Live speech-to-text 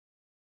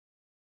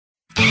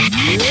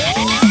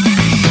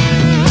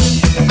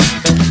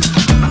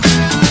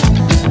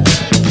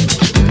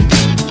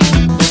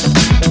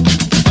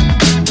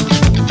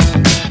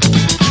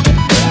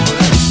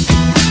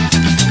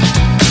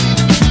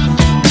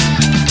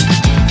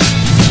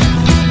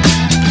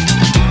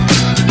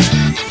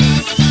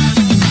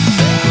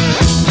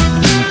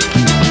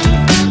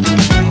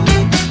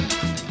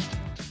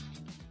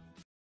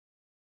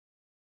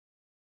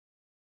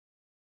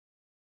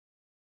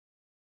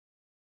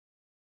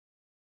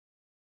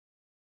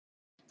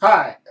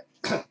Hi,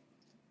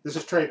 this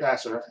is Trey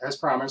Passer. As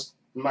promised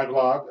in my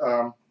blog,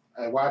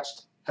 I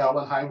watched Hell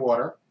and High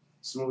Water.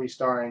 It's a movie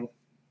starring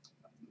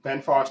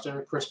Ben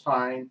Foster, Chris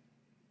Pine,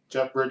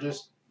 Jeff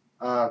Bridges.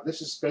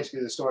 This is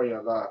basically the story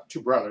of two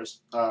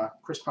brothers.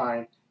 Chris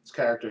Pine's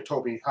character,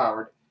 Toby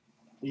Howard,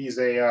 he's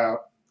a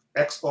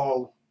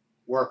ex-oil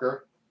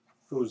worker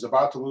who's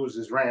about to lose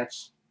his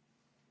ranch,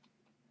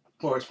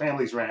 or his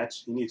family's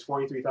ranch. He needs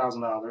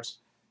 $43,000,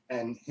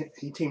 and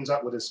he teams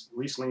up with his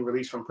recently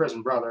released from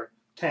prison brother,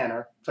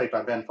 Tanner, played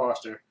by Ben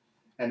Foster,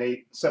 and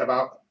they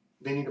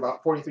need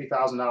about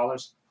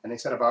 $43,000, and they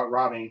set about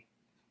robbing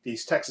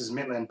these Texas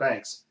Midland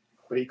banks.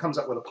 But he comes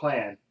up with a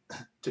plan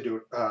to do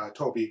it.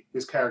 Toby,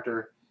 his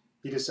character,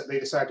 they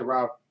decide to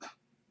rob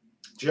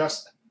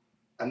just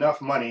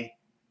enough money,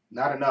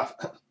 not enough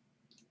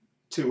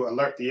to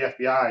alert the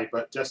FBI,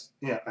 but just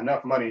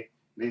enough money.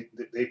 He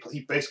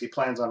basically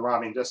plans on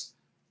robbing just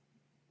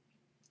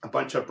a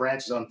bunch of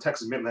branches on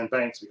Texas Midland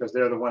banks because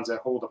they're the ones that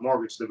hold the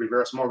mortgage, the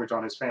reverse mortgage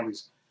on his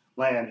family's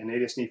land, and they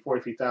just need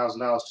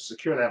 $43,000 to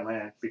secure that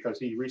land because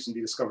he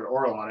recently discovered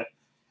oil on it,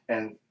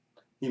 and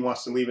he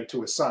wants to leave it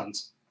to his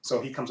sons.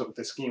 So he comes up with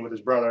this scheme with his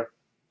brother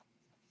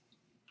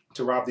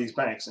to rob these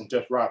banks and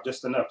just rob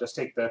just enough, just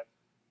take the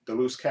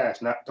loose cash,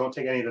 don't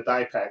take any of the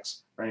die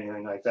packs or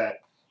anything like that.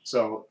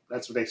 So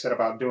that's what they set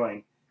about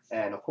doing.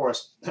 And of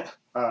course,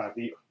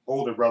 the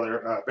older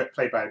brother,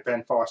 played by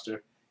Ben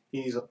Foster,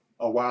 he's a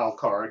wild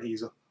card.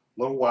 He's a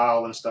little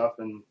wild and stuff,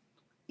 and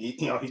he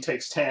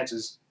takes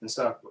chances and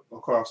stuff,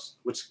 of course,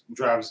 which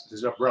drives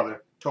his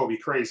brother Toby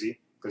crazy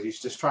because he's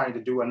just trying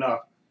to do enough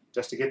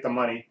just to get the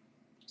money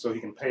so he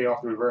can pay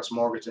off the reverse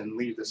mortgage and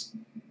leave this.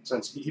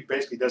 Since he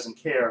basically doesn't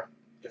care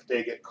if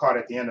they get caught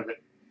at the end of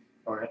it,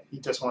 or he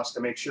just wants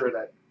to make sure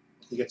that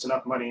he gets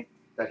enough money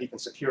that he can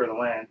secure the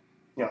land,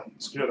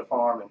 secure the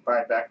farm and buy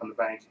it back from the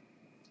bank.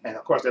 And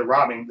of course, they're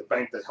robbing the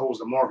bank that holds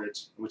the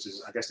mortgage, which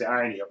is, I guess, the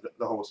irony of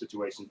the whole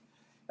situation.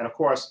 And of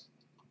course,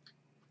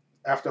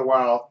 after a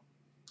while,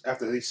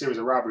 after these series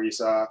of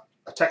robberies, a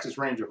Texas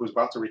Ranger who's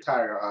about to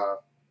retire,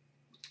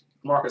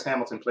 Marcus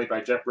Hamilton, played by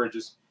Jeff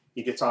Bridges,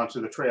 he gets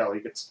onto the trail. He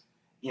gets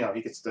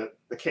the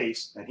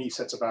case, and he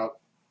sets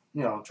about,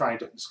 trying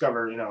to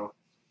discover,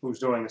 who's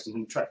doing this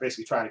and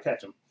basically trying to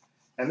catch him.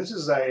 And this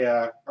is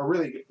a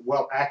really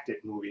well acted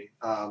movie.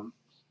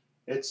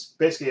 It's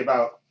basically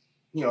about,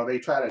 they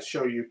try to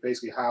show you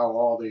basically how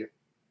all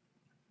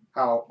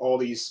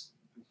these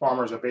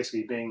farmers are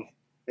basically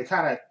they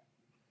kind of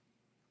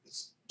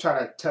try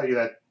to tell you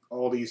that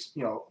all these,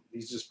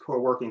 these just poor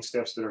working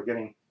stiffs that are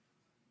getting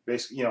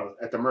basically,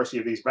 at the mercy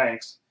of these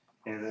banks,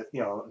 and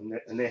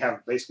and they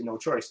have basically no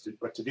choice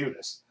but to do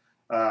this,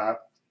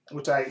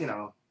 which I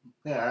don't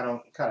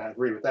kind of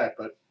agree with that,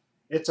 but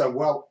it's a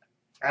well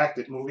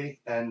acted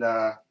movie, and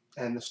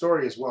the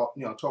story is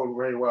told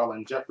very well,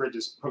 and Jeff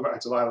Bridges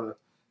provides a lot of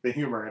the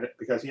humor in it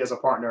because he has a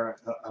partner,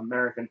 an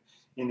American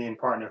Indian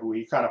partner, who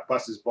he kind of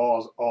busts his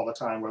balls all the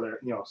time, where they're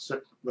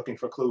looking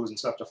for clues and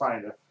stuff to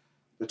find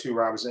the two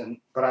robbers.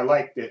 But I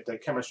like the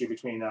chemistry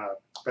between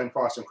Ben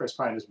Foster and Chris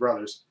Pine, his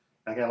brothers.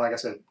 Again, like I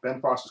said, Ben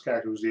Foster's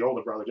character, who's the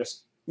older brother,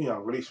 just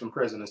released from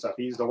prison and stuff.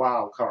 He's the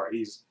wild card.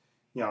 He's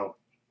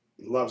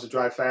he loves to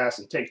drive fast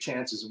and take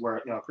chances.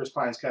 Where Chris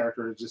Pine's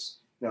character is just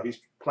he's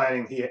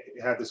planning. He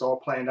had this all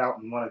planned out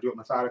and want to do it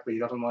methodically. He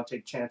doesn't want to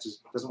take chances.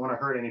 Doesn't want to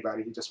hurt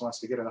anybody. He just wants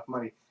to get enough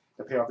money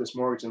to pay off this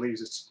mortgage and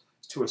leaves it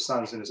to his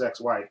sons and his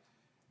ex-wife.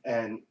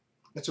 And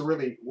it's a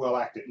really well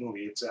acted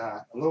movie. It's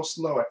a little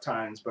slow at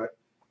times, but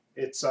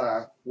it's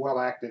well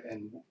acted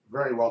and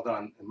very well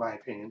done, in my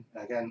opinion.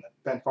 Again,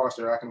 Ben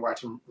Foster, I can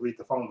watch him read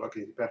the phone book.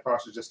 Ben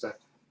Foster's just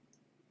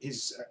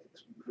he's,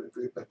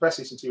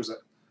 especially since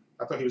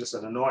I thought he was just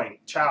an annoying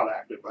child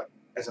actor, but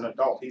as an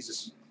adult,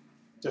 he's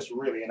just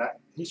really, and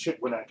he should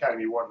win an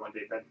Academy Award one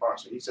day, Ben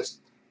Foster. He's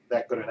just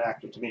that good an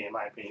actor to me, in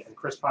my opinion. And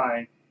Chris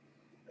Pine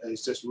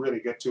is just really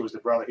good too as the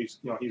brother. He's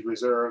he's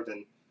reserved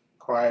and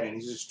quiet, and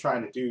he's just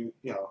trying to do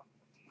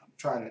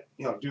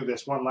do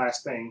this one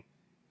last thing.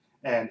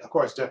 And of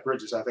course, Jeff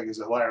Bridges, I think, is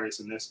hilarious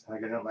in this. And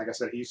again, like I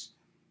said, he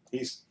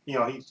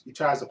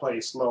tries to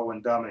play slow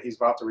and dumb, and he's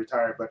about to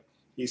retire, but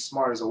he's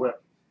smart as a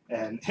whip,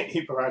 and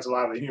he provides a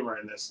lot of the humor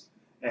in this.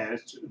 And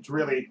it's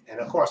really, and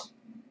of course,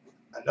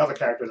 another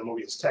character in the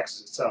movie is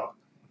Texas itself.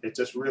 It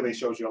just really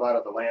shows you a lot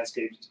of the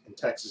landscapes in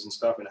Texas and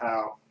stuff, and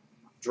how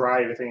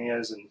dry everything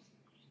is, and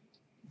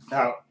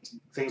how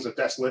things are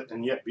desolate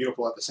and yet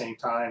beautiful at the same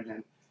time.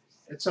 And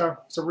it's a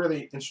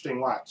really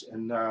interesting watch,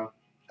 and I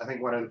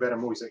think one of the better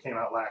movies that came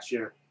out last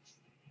year.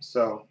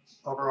 So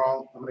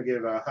overall, I'm going to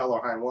give Hell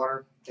or High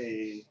Water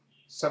a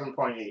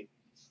 7.8.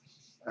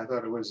 I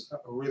thought it was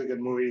a really good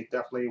movie,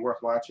 definitely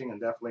worth watching,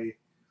 and definitely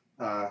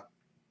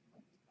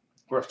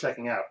worth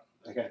checking out.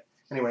 Okay.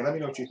 Anyway, let me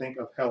know what you think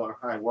of Hell or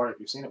High Water. If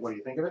you've seen it, what do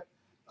you think of it?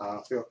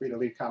 Feel free to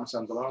leave comments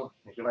down below.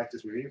 If you like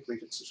this review, please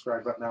hit the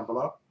subscribe button down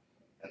below.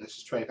 And this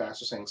is Trey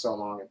Pastor saying so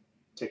long and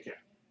take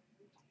care.